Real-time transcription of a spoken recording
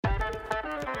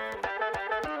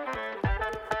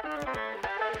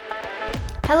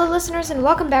Hello, listeners, and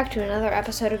welcome back to another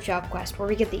episode of Job Quest, where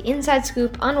we get the inside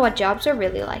scoop on what jobs are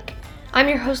really like. I'm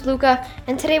your host, Luca,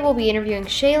 and today we'll be interviewing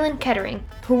Shalyn Kettering,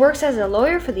 who works as a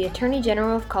lawyer for the Attorney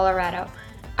General of Colorado.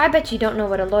 I bet you don't know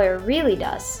what a lawyer really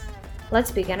does.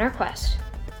 Let's begin our quest.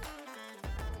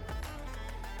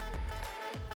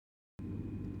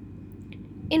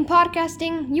 In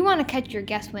podcasting, you want to catch your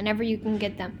guests whenever you can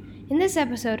get them. In this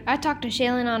episode, I talked to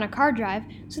Shalyn on a car drive,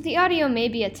 so the audio may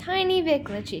be a tiny bit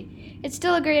glitchy. It's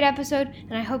still a great episode,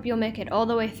 and I hope you'll make it all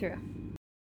the way through.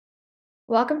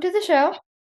 Welcome to the show.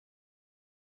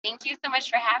 Thank you so much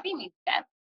for having me, Steph.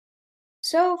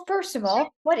 So, first of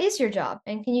all, what is your job,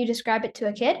 and can you describe it to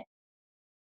a kid?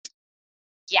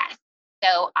 Yes,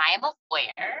 so I am a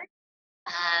lawyer,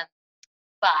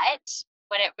 but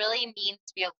what it really means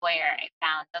to be a lawyer, I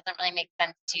found, doesn't really make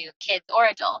sense to kids or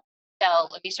adults. So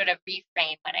let me sort of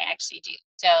reframe what I actually do.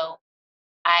 So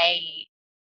I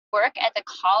work at the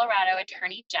Colorado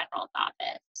Attorney General's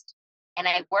office, and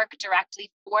I work directly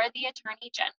for the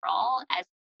Attorney General as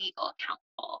legal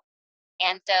counsel.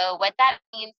 And so what that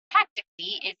means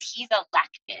tactically is he's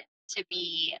elected to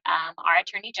be our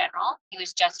Attorney General. He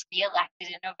was just reelected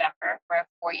in November for a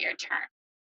 4-year term.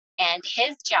 And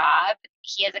his job,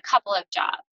 he has a couple of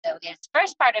jobs. So his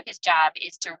first part of his job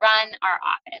is to run our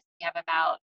office.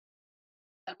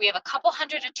 We have a couple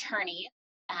hundred attorneys,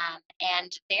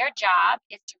 and their job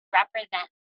is to represent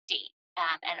the state.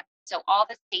 And so all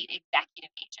the state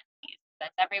executive agencies.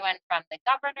 That's everyone from the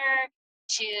governor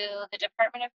to the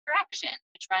Department of Correction,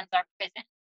 which runs our prison,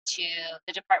 to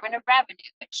the Department of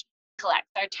Revenue, which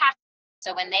collects our taxes.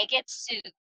 So when they get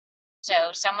sued,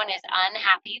 so someone is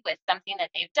unhappy with something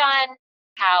that they've done,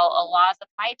 how a law is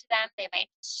applied to them, they might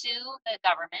sue the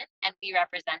government and we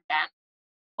represent them.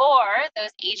 Or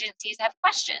those agencies have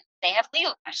questions. They have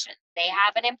legal questions. They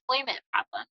have an employment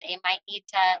problem. They might need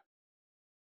to,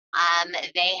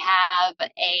 they have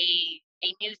a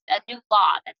new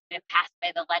law that's been passed by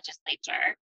the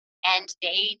legislature, and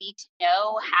they need to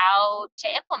know how to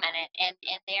implement it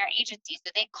in their agency. So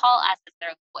they call us as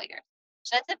their lawyers.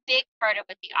 So that's a big part of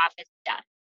what the office does.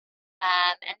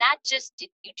 And that just,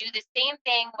 you do the same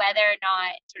thing whether or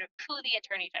not sort of who the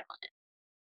Attorney General is.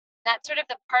 That's sort of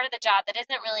the part of the job that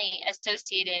isn't really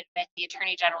associated with the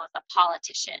Attorney General as a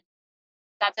politician.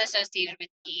 That's associated with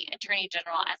the Attorney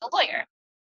General as a lawyer.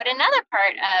 But another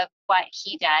part of what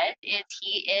he does is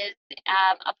he is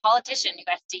a politician who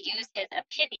has to use his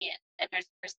opinion and his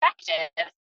perspective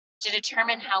to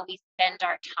determine how we spend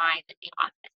our time in the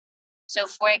office. So,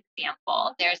 for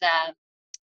example, there's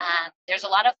a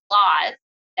lot of laws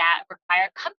that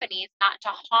require companies not to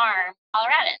harm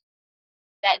Coloradans,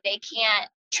 that they can't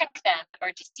trick them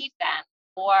or deceive them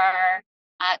or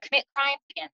commit crimes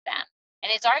against them.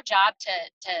 And it's our job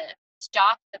to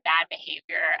stop the bad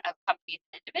behavior of companies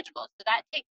and individuals. So that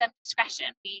takes some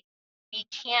discretion. We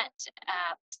can't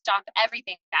stop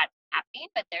everything bad from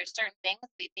happening, but there's certain things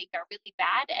we think are really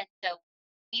bad. And so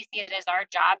we see it as our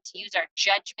job to use our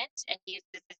judgment, and he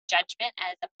uses his judgment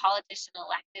as a politician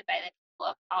elected by the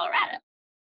people of Colorado.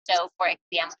 So, for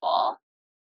example,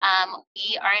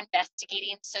 we are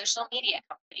investigating social media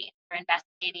companies. We're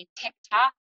investigating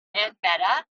TikTok and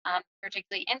Meta,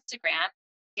 particularly Instagram,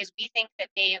 because we think that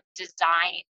they have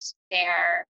designed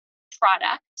their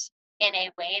product in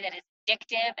a way that is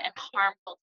addictive and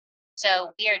harmful.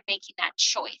 So we are making that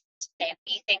choice to say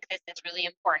we think this is really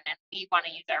important and we want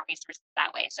to use our resources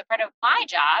that way. So part of my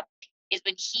job is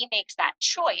when he makes that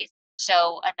choice.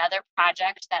 So another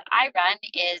project that I run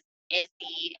is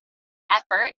the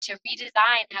effort to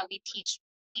redesign how we teach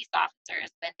police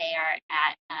officers when they are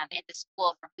at in the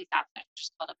school for police officers, which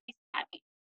is called a police academy.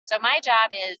 So my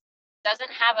job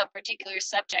doesn't have a particular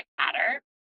subject matter,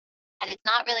 and it's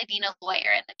not really being a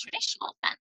lawyer in the traditional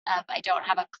sense of I don't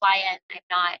have a client, I'm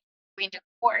not going to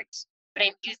court, but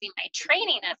I'm using my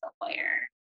training as a lawyer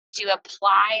to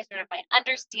apply sort of my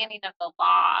understanding of the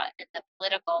law and the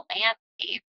political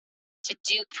landscape to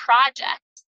do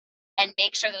projects and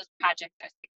make sure those projects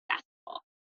are successful.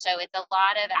 So it's a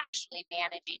lot of actually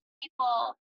managing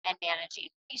people and managing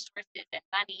resources and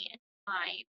money and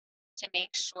time to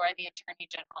make sure the Attorney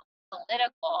General's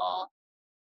political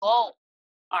goals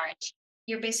are achieved.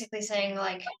 You're basically saying,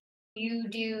 you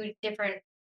do different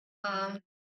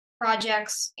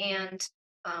projects and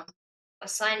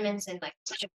assignments and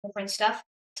different stuff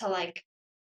to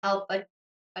help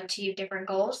achieve different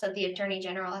goals that the Attorney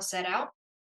General has set out.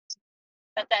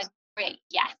 That's a great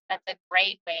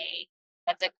way.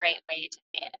 That's a great way to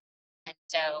say it. And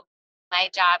so my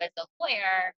job as a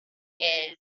lawyer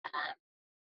is,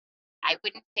 I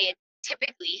wouldn't say it's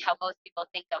typically how most people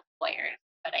think of lawyers,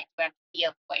 but I do have to be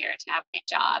a lawyer to have my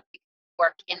job.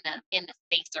 work in the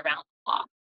space around the law.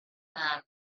 Um,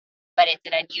 but it's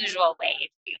an unusual way to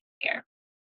be here.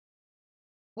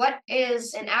 What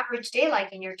is an average day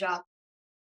like in your job?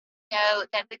 So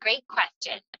that's a great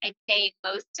question. I'd say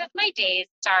most of my days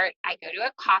start, I go to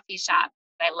a coffee shop.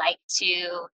 I like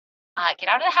to get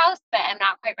out of the house, but I'm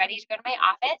not quite ready to go to my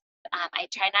office. I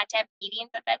try not to have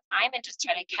meetings at that time and just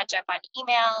try to catch up on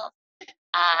email,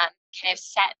 kind of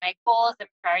set my goals and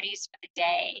priorities for the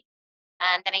day.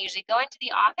 And then I usually go into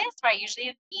the office where I usually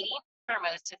have meetings for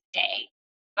most of the day.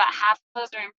 About half of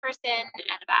those are in person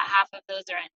and about half of those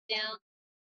are on Zoom.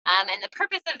 And the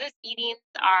purpose of those meetings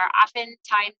are often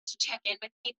times to check in with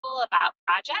people about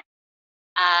projects,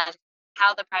 um,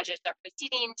 how the projects are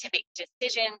proceeding, to make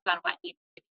decisions on what needs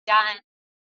to be done.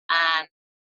 Um,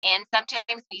 and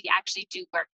sometimes we actually do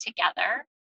work together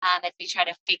as we try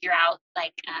to figure out,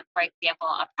 like, for example,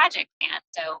 a project plan.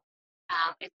 So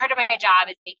it's part of my job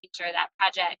is making sure that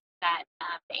projects that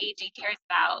the AG cares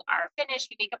about are finished.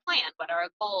 We make a plan. What are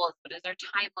our goals? What is our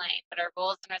timeline? What are our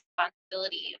goals and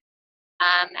responsibilities?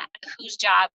 um, whose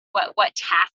job, what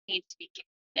task needs to be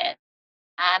completed.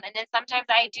 And then sometimes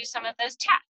I do some of those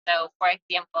tasks. So, for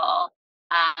example,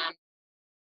 um,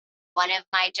 one of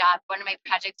my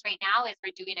projects right now is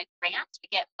we're doing a grant. We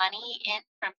get money in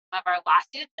from some of our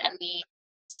lawsuits, and we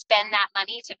spend that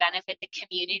money to benefit the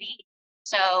community.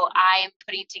 So I'm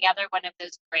putting together one of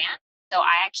those grants. So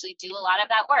I actually do a lot of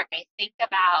that work. I think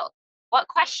about what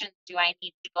questions do I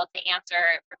need people to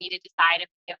answer for me to decide if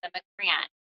we give them a grant?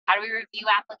 How do we review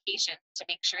applications to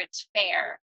make sure it's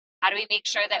fair? How do we make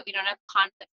sure that we don't have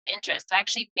conflict of interest? So I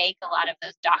actually make a lot of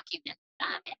those documents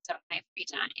in some of my free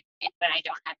time when I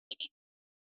don't have meetings.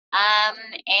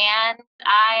 And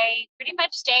I pretty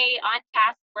much stay on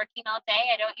task working all day.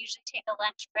 I don't usually take a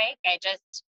lunch break. I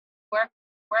just work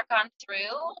work on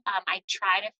through. I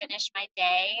try to finish my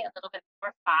day a little bit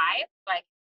before 5, so I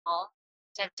can come home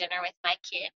to have dinner with my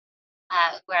kids,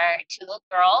 who are 2 little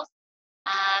girls.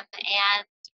 And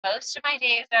most of my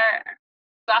days are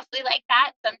roughly like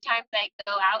that. Sometimes I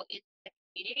go out into the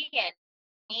community and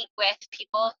meet with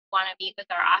people who want to meet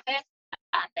with our office,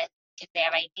 because they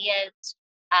have ideas,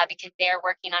 because they're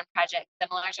working on projects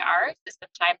similar to ours. So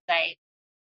sometimes I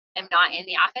am not in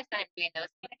the office and I'm doing those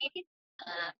kind of meetings.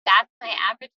 That's my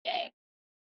average day.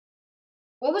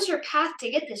 What was your path to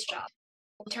get this job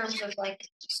in terms of like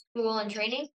school and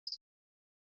training?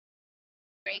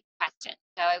 Great question.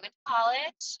 So I went to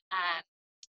college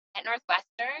at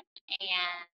Northwestern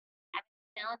and I'm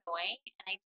in Illinois, and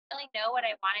I didn't really know what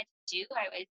I wanted to do. I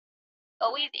was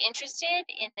always interested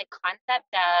in the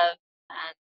concept of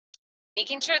um,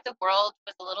 making sure the world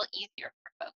was a little easier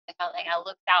for folks. I felt like I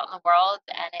looked out in the world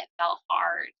and it felt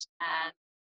hard.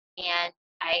 And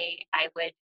I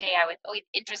would say I was always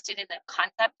interested in the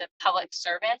concept of public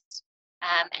service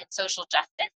and social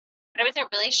justice, but I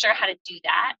wasn't really sure how to do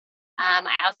that.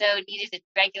 I also needed a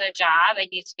regular job. I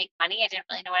needed to make money. I didn't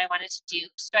really know what I wanted to do.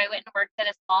 So I went and worked at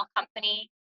a small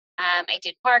company. I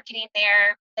did marketing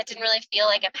there. That didn't really feel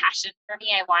like a passion for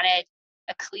me. I wanted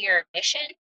a clear mission.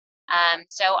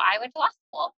 So I went to law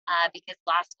school because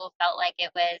law school felt like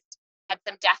it was had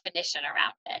some definition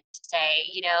around it to say,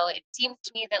 it seems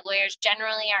to me that lawyers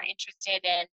generally are interested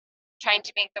in trying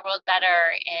to make the world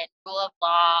better in rule of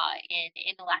law, in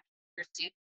intellectual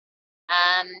pursuit.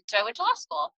 So I went to law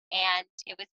school, and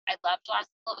I loved law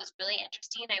school. It was really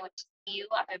interesting. I went to CU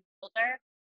up in Boulder,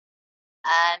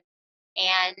 um,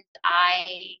 and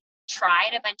I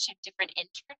tried a bunch of different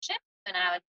internships when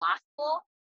I was in law school.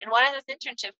 And one of those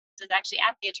internships was actually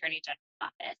at the Attorney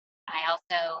General's office. I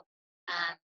also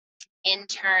um,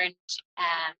 interned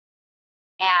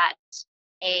at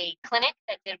a clinic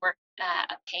that did work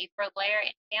pay for a lawyer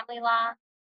in family law.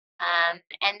 And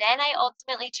then I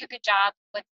ultimately took a job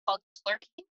what's called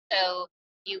clerking. So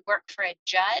you work for a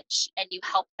judge and you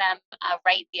help them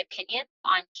write the opinions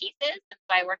on cases. And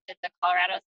so I worked at the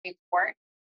Colorado Supreme Court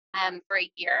for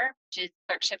a year, which is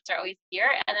clerkships are always a year.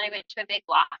 And then I went to a big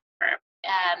law firm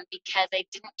because I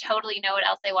didn't totally know what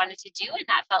else I wanted to do. And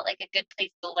that felt like a good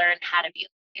place to learn how to be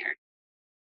a lawyer.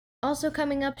 Also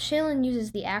coming up, Shalyn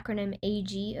uses the acronym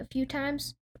AG a few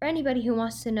times. For anybody who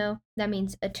wants to know, that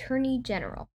means Attorney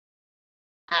General.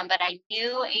 But I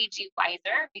knew A.G.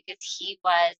 Weiser because he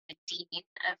was the dean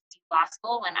of law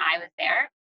school when I was there,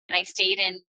 and I stayed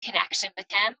in connection with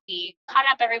him. We caught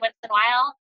up every once in a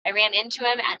while. I ran into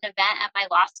him at an event at my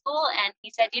law school, and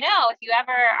he said, if you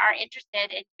ever are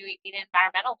interested in being an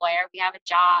environmental lawyer, we have a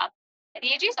job at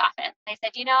the AG's office. And I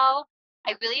said,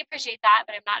 I really appreciate that,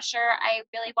 but I'm not sure I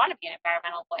really want to be an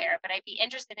environmental lawyer, but I'd be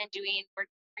interested in doing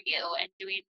work for you and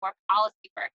doing more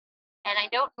policy work. And I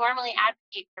don't normally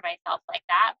advocate for myself like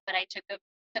that, but I took a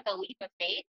took a leap of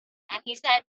faith, and he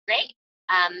said, "Great."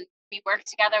 We worked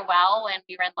together well when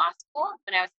we were in law school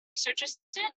when I was a research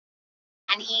assistant,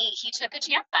 and he took a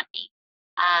chance on me,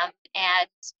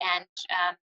 and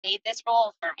made this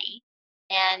role for me.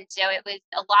 And so it was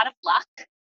a lot of luck,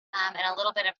 and a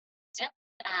little bit of persistence,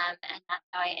 and that's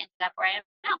how I ended up where I am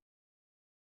now.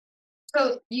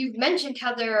 So you've mentioned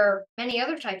how there are many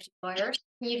other types of lawyers.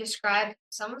 Can you describe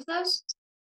some of those?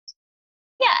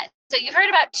 Yeah. So you've heard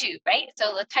about two, right?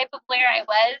 So the type of lawyer I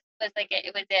was like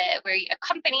it was where a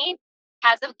company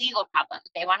has a legal problem.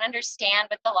 They want to understand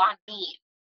what the law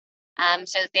means.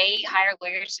 So they hire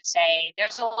lawyers to say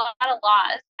there's a lot of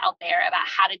laws out there about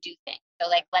how to do things. So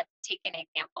like let's take an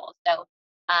example. So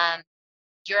um,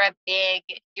 you're a big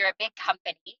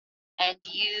company and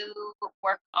you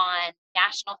work on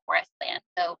national forest land.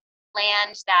 So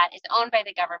land that is owned by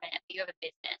the government. You have a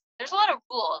business. There's a lot of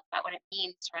rules about what it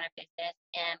means to run a business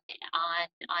and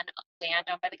on land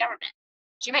owned by the government.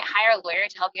 So you might hire a lawyer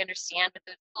to help you understand what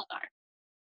those rules are.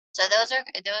 So those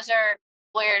are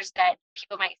lawyers that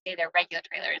people might say they're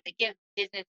regulatory lawyers. They give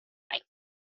business advice.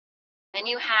 Then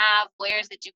you have lawyers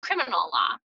that do criminal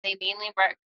law. They mainly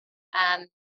work. Um,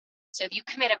 so if you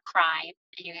commit a crime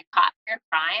and you get caught for your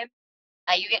crime,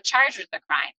 you get charged with the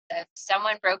crime. So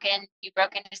if you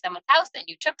broke into someone's house and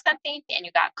you took something and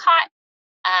you got caught,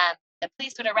 the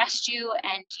police would arrest you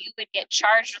and you would get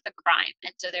charged with a crime.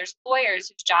 And so there's lawyers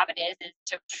whose job it is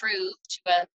to prove to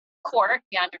a court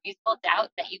beyond a reasonable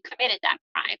doubt that you committed that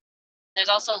crime. There's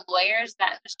also lawyers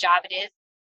whose job it is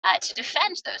to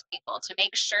defend those people, to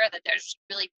make sure that there's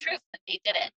really proof that they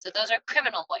did it. So those are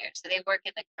criminal lawyers. So they work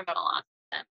in the criminal law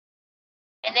system.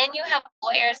 And then you have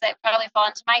lawyers that probably fall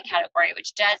into my category,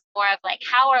 which does more of like,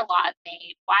 how are laws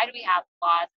made? Why do we have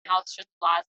laws? How should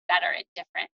laws be better and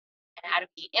different? And how do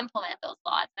we implement those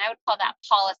laws? And I would call that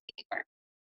policy work.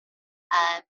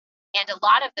 And a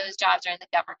lot of those jobs are in the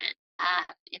government,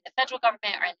 in the federal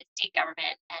government or in the state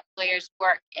government. And lawyers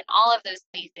work in all of those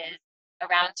places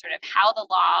around sort of how the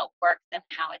law works and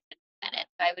how it's implemented.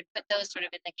 So I would put those sort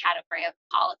of in the category of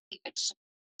policy, which is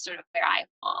sort of where I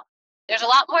fall. There's a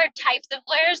lot more types of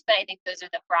lawyers, but I think those are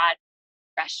the broad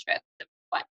brushstrokes of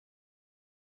what.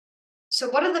 So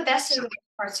what are the best and worst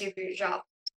parts of your job?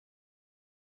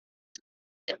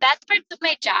 The best parts of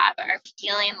my job are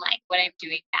feeling like what I'm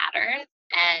doing matters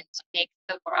and makes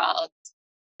the world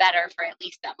better for at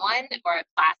least someone or a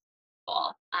class of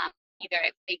people. Either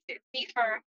it makes it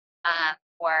safer,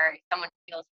 or someone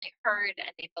feels really heard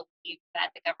and they believe that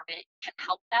the government can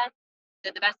help them. So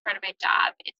the best part of my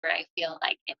job is where I feel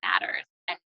like it matters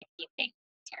and keep things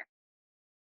here.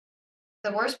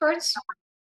 The worst parts?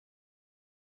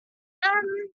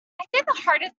 I think the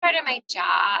hardest part of my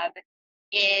job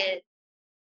is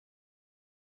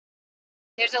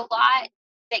there's a lot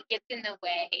that gets in the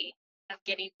way of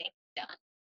getting things done.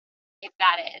 If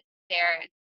that is, there,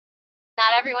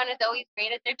 not everyone is always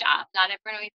great at their job. Not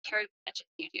everyone always cares as much as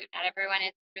you do. Not everyone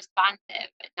is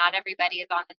responsive. Not everybody is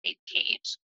on the same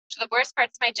page. So the worst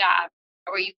parts of my job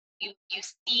are where you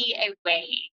see a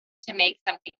way to make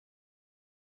something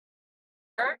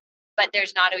work, but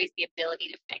there's not always the ability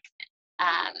to fix it.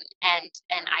 And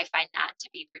I find that to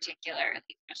be particularly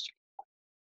frustrating.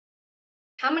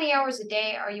 How many hours a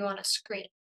day are you on a screen?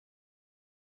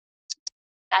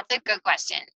 That's a good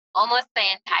question. Almost the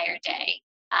entire day,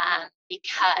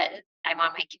 because I'm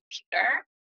on my computer,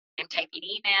 I'm typing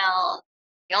emails.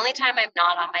 The only time I'm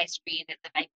not on my screen is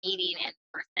if I'm meeting in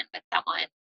person with someone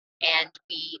and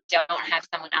we don't have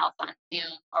someone else on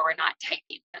Zoom or we're not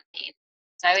typing something.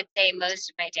 So I would say most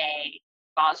of my day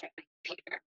falls around my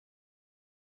computer.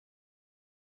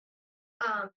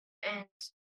 And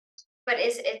but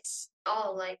it's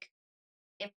all like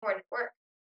important work.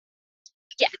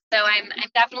 Yeah, so I'm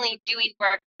definitely doing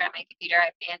work on my computer.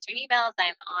 I'm answering emails.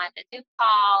 I'm on a Zoom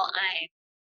call. I'm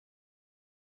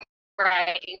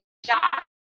writing jobs,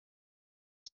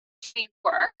 doing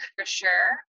work for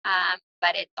sure.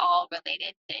 But it's all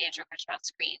related to answering questions about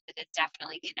screens. It is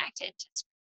definitely connected to screens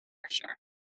for sure.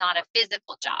 Not a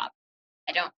physical job.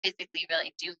 I don't physically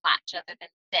really do much other than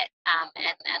sit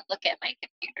and look at my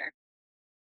computer.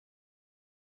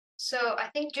 So I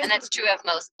think And that's true of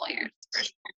most lawyers.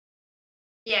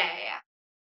 Yeah.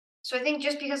 So I think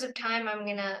just because of time, I'm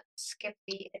gonna skip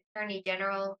the Attorney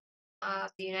General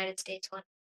of the United States one.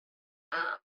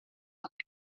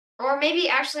 Or maybe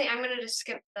actually I'm gonna just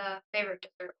skip the favorite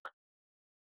dessert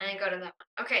one and go to that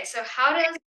one. Okay, so how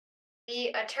does the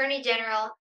Attorney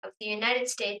General of the United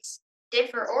States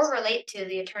differ or relate to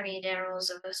the Attorney Generals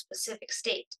of a specific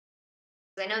state?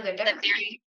 'Cause I know they're different.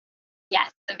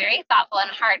 Yes, a very thoughtful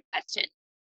and hard question.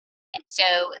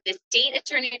 So the state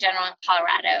attorney general in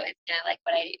Colorado is kind of like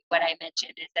what I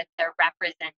mentioned, is that they're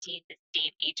representing the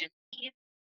state agencies,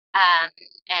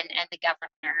 and the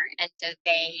governor, and so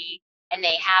they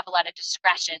have a lot of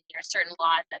discretion. There are certain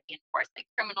laws that they enforce, like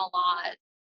criminal laws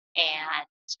and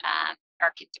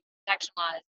or consumer protection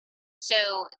laws.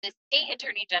 So the state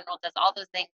attorney general does all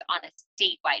those things on a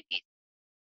statewide basis.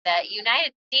 The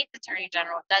United States Attorney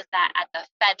General does that at the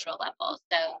federal level.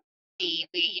 So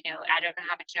I don't know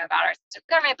how much you know about our system of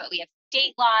government, but we have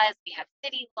state laws, we have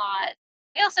city laws,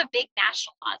 we also have big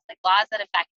national laws, like laws that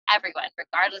affect everyone,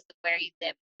 regardless of where you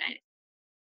live in the United States.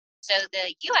 So the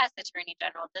U.S. Attorney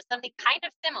General does something kind of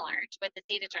similar to what the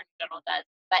state Attorney General does,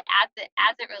 but as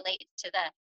it relates to the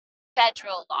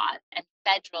federal laws and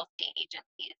federal state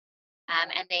agencies.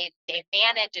 And they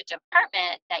manage a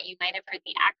department that you might have heard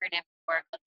the acronym for,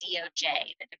 called DOJ,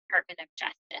 the Department of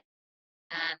Justice.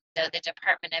 So the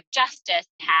Department of Justice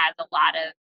has a lot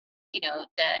of,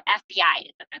 the FBI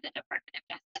is under the Department of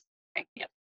Justice, right?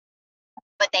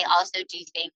 But they also do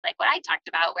things like what I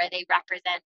talked about, where they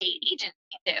represent state agencies.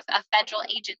 If a federal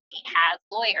agency has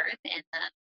lawyers in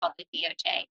called the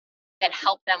DOJ that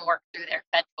help them work through their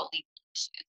federal legal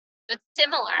issues. So it's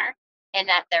similar in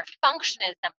that their function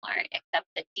is similar, except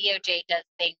the DOJ does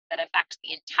things that affect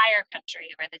the entire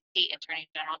country, where the state attorney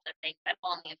general does things that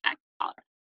only affect Colorado.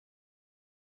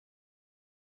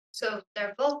 So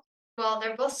they're both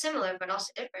similar, but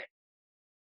also different.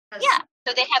 Yeah,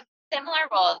 so they have similar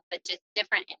roles, but just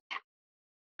different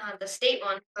impacts. The state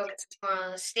one focuses more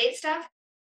on the state stuff,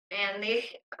 and the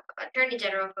attorney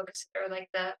general focuses, or like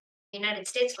the United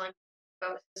States one,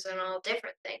 focuses on all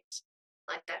different things,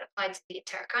 like that apply to the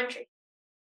entire country.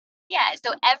 Yeah,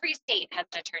 so every state has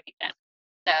an attorney general.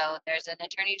 So there's an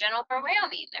attorney general for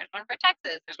Wyoming, there's one for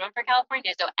Texas, there's one for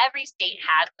California. So every state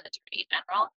has an attorney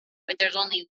general, but there's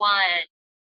only one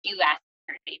U.S.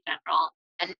 attorney general,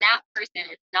 and that person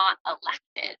is not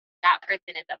elected. That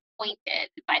person is appointed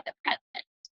by the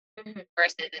president,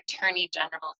 versus attorney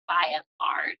generals by and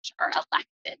large are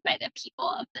elected by the people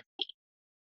of the state.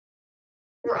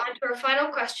 We're on to our final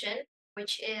question,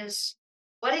 which is,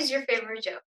 what is your favorite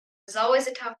joke? It's always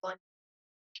a tough one.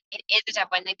 It is a tough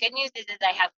one. The good news is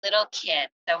I have little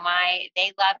kids, so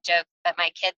they love jokes, but my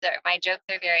jokes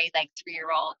are very like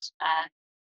 3-year-old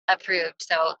approved.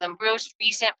 So the most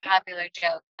recent popular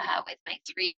joke with my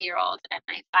 3-year-old and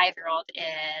my 5-year-old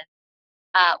is,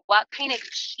 what kind of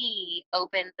key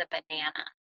opens a banana?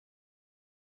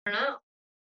 I don't know.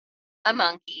 A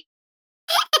monkey.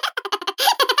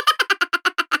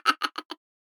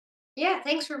 Yeah,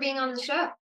 thanks for being on the show.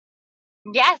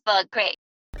 Yes, well, great.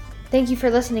 Thank you for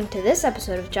listening to this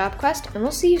episode of Job Quest, and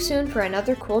we'll see you soon for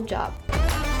another cool job.